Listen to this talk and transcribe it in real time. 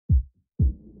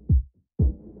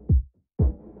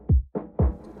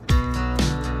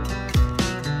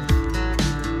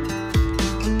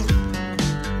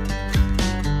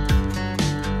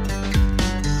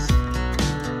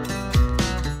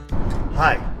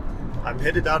I'm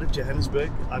headed out of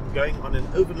Johannesburg. I'm going on an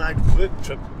overnight work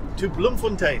trip to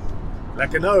Bloemfontein.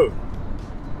 Lekker.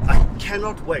 I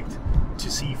cannot wait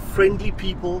to see friendly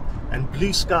people and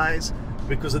blue skies,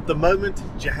 because at the moment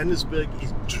Johannesburg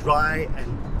is dry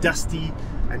and dusty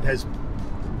and has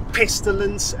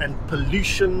pestilence and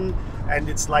pollution, and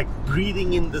it's like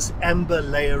breathing in this amber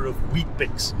layer of wheat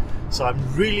bix. So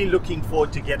I'm really looking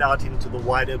forward to get out into the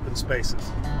wide open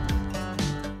spaces.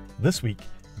 This week,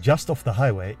 Just Off the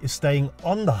Highway is staying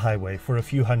on the highway for a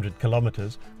few hundred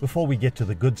kilometers before we get to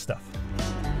the good stuff.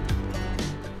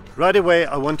 Right away,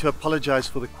 I want to apologize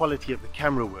for the quality of the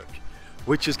camera work,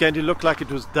 which is going to look like it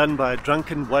was done by a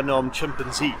drunken one-armed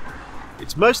chimpanzee.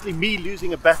 It's mostly me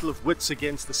losing a battle of wits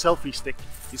against the selfie stick.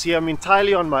 You see, I'm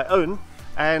entirely on my own,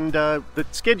 and the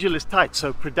schedule is tight,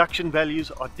 so production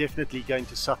values are definitely going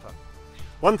to suffer.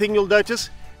 One thing you'll notice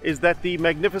is that the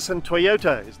magnificent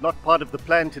Toyota is not part of the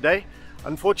plan today.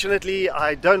 Unfortunately,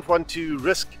 I don't want to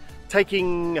risk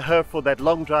taking her for that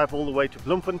long drive all the way to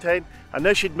Bloemfontein. I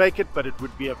know she'd make it, but it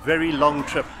would be a very long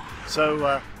trip.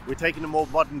 So we're taking a more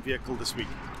modern vehicle this week.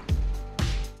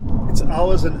 It's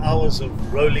hours and hours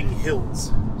of rolling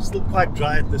hills. Still quite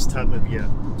dry at this time of year.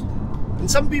 And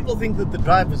some people think that the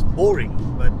drive is boring,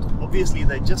 but obviously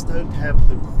they just don't have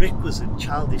the requisite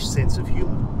childish sense of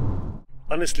humor.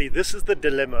 Honestly, this is the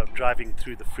dilemma of driving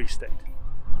through the Free State.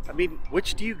 I mean,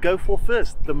 which do you go for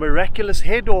first? The miraculous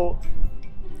head, or...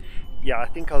 Yeah, I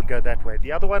think I'll go that way.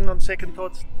 The other one, on second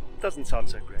thoughts, doesn't sound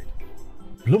so great.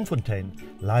 Bloemfontein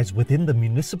lies within the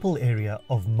municipal area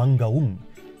of Mangaung,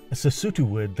 a Sesotho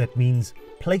word that means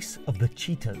place of the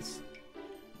cheetahs.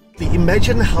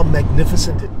 Imagine how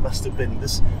magnificent it must have been,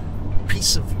 this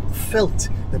piece of felt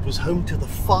that was home to the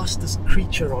fastest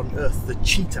creature on earth, the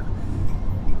cheetah.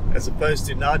 As opposed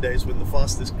to nowadays, when the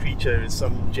fastest creature is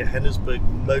some Johannesburg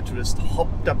motorist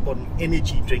hopped up on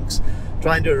energy drinks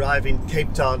trying to arrive in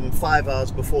Cape Town 5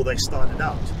 hours before they started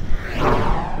out.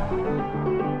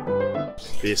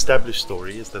 The established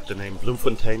story is that the name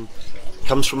Bloemfontein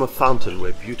comes from a fountain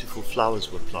where beautiful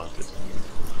flowers were planted.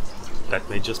 That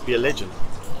may just be a legend.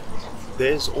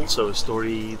 There's also a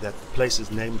story that the place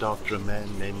is named after a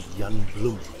man named Jan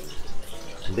Bloem.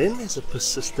 And then there's a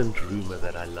persistent rumor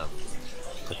that I love.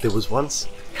 That there was once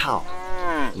a cow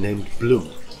named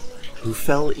Bloem who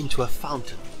fell into a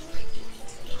fountain.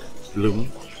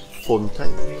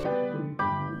 Bloemfontein.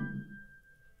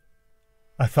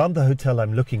 I found the hotel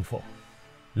I'm looking for.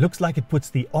 Looks like it puts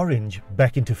the orange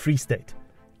back into Free State.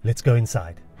 Let's go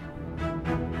inside.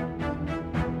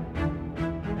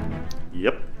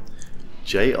 Yep,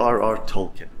 J.R.R.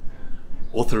 Tolkien,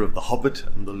 author of The Hobbit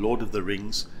and The Lord of the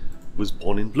Rings, was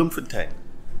born in Bloemfontein.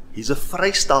 He's a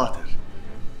Vrystater.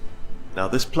 Now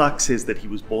this plaque says that he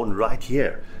was born right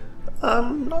here.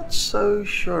 I'm not so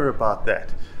sure about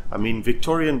that. I mean,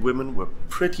 Victorian women were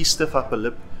pretty stiff upper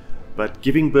lip, but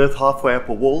giving birth halfway up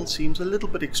a wall seems a little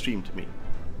bit extreme to me.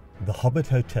 The Hobbit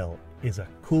Hotel is a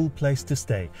cool place to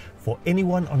stay for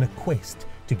anyone on a quest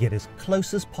to get as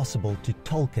close as possible to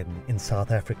Tolkien in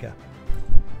South Africa.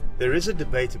 There is a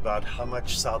debate about how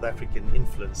much South African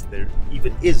influence there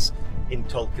even is in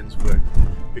Tolkien's work,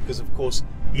 because of course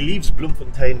he leaves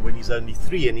Bloemfontein when he's only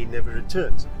 3 and he never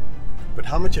returns. But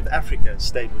how much of Africa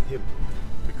stayed with him?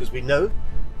 Because we know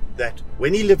that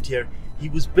when he lived here, he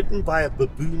was bitten by a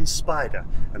baboon spider,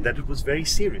 and that it was very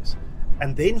serious.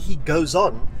 And then he goes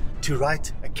on to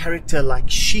write a character like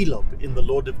Shelob in The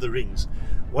Lord of the Rings,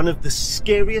 one of the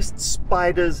scariest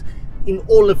spiders in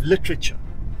all of literature.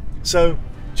 So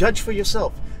judge for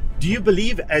yourself. Do you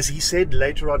believe, as he said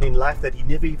later on in life, that he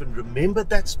never even remembered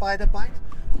that spider bite?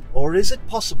 Or is it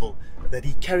possible that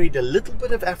he carried a little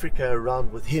bit of Africa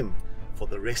around with him for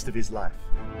the rest of his life?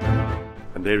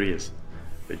 And there he is,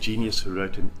 a genius who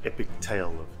wrote an epic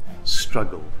tale of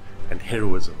struggle and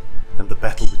heroism and the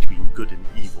battle between good and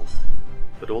evil,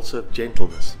 but also of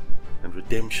gentleness and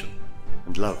redemption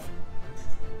and love.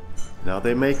 Now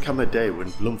there may come a day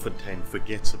when Bloemfontein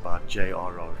forgets about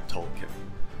J.R.R. Tolkien,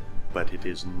 but it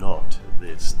is not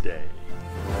this day.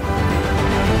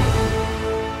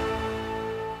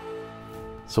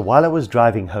 So while I was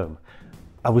driving home,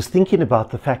 I was thinking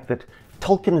about the fact that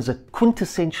Tolkien is a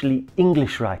quintessentially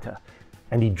English writer,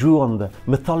 and he drew on the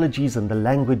mythologies and the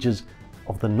languages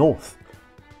of the North.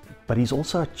 But he's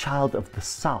also a child of the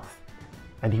South,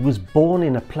 and he was born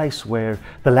in a place where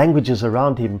the languages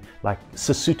around him, like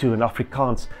Sesotho and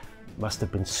Afrikaans, must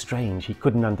have been strange. He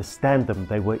couldn't understand them.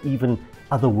 They were even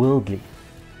otherworldly.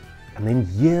 And then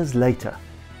years later,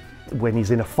 when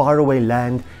he's in a faraway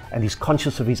land and he's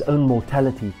conscious of his own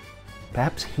mortality,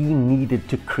 perhaps he needed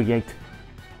to create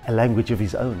a language of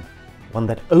his own, one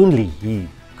that only he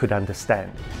could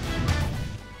understand.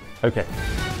 Okay,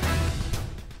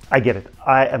 I get it.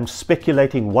 I am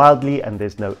speculating wildly and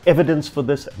there's no evidence for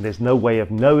this and there's no way of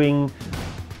knowing.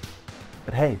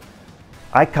 But hey,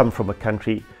 I come from a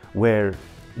country where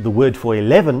the word for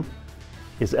 11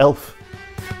 is elf.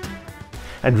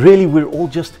 And really we're all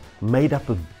just made up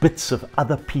of bits of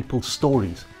other people's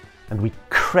stories. And we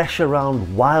crash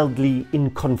around wildly in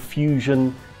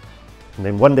confusion. And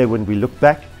then one day when we look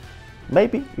back,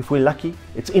 maybe, if we're lucky,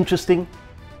 it's interesting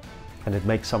and it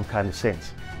makes some kind of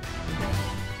sense.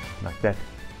 Like that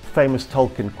famous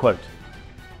Tolkien quote,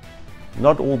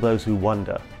 "Not all those who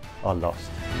wander are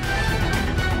lost."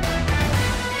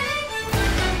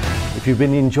 If you've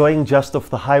been enjoying Just Off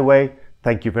the Highway,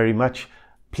 thank you very much.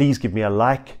 Please give me a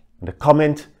like and a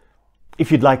comment.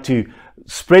 If you'd like to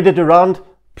spread it around,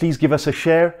 please give us a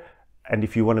share. And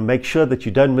if you want to make sure that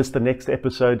you don't miss the next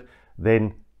episode,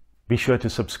 then be sure to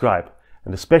subscribe.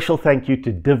 And a special thank you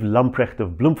to Div Lamprecht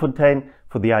of Bloemfontein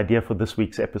for the idea for this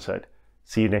week's episode.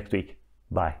 See you next week.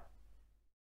 Bye.